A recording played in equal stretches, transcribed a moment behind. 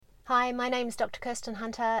Hi, my name is Dr. Kirsten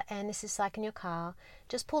Hunter and this is Psych in Your Car.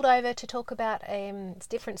 Just pulled over to talk about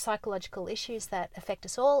different psychological issues that affect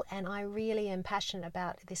us all, and I really am passionate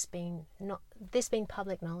about this being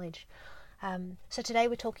public knowledge. So today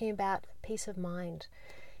we're talking about peace of mind,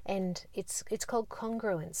 and it's called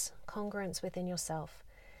congruence within yourself,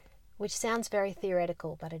 which sounds very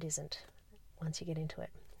theoretical, but it isn't once you get into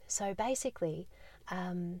it. So basically,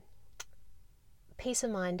 peace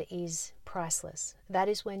of mind is priceless. That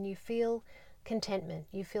is when you feel contentment,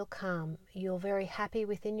 you feel calm, you're very happy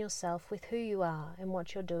within yourself with who you are and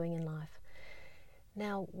what you're doing in life.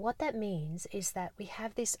 Now, what that means is that we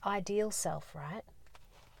have this ideal self, right?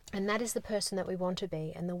 And that is the person that we want to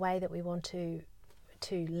be and the way that we want to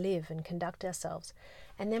live and conduct ourselves.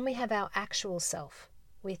 And then we have our actual self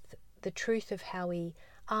with the truth of how we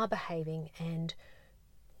are behaving and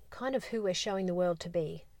kind of who we're showing the world to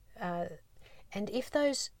be. And if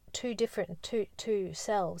those two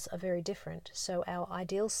selves are very different, so our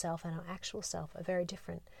ideal self and our actual self are very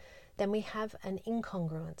different, then we have an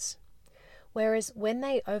incongruence. Whereas when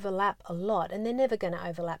they overlap a lot, and they're never going to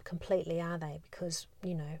overlap completely, are they? Because,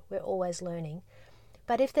 we're always learning.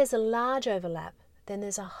 But if there's a large overlap, then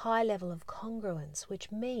there's a high level of congruence,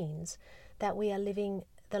 which means that we are living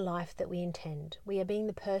the life that we intend. We are being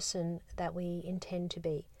the person that we intend to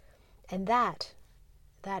be. And that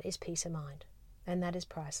is peace of mind. And that is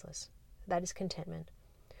priceless. That is contentment.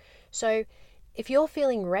 So if you're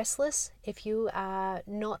feeling restless, if you are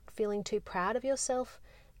not feeling too proud of yourself,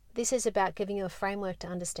 this is about giving you a framework to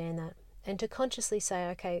understand that and to consciously say,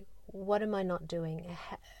 okay, what am I not doing?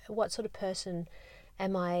 What sort of person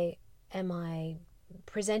am I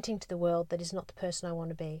presenting to the world that is not the person I want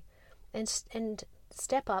to be? And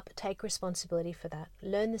step up, take responsibility for that.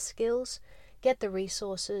 Learn the skills, get the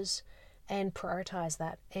resources, and prioritize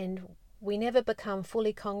that. And we never become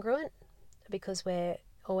fully congruent because we're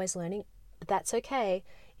always learning. But that's okay.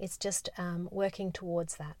 It's just working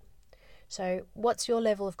towards that. So what's your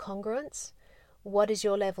level of congruence? What is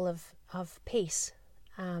your level of peace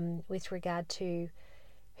with regard to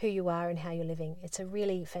who you are and how you're living? It's a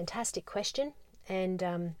really fantastic question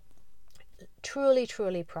and truly,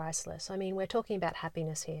 truly priceless. I mean, we're talking about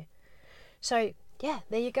happiness here. So yeah,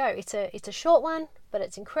 there you go. It's a short one, but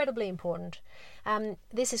it's incredibly important.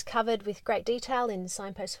 This is covered with great detail in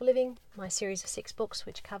Signposts for Living, my series of 6 books,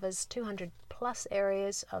 which covers 200 plus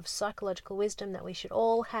areas of psychological wisdom that we should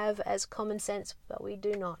all have as common sense, but we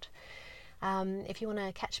do not. If you want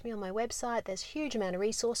to catch me on my website, there's a huge amount of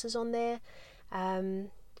resources on there.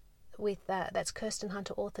 That's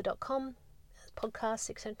KirstenHunterAuthor.com,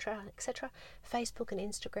 podcasts, etc., etc. Facebook and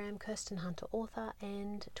Instagram, Kirsten Hunter Author,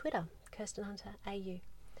 and Twitter, Kirsten Hunter AU.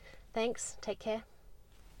 Thanks. Take care.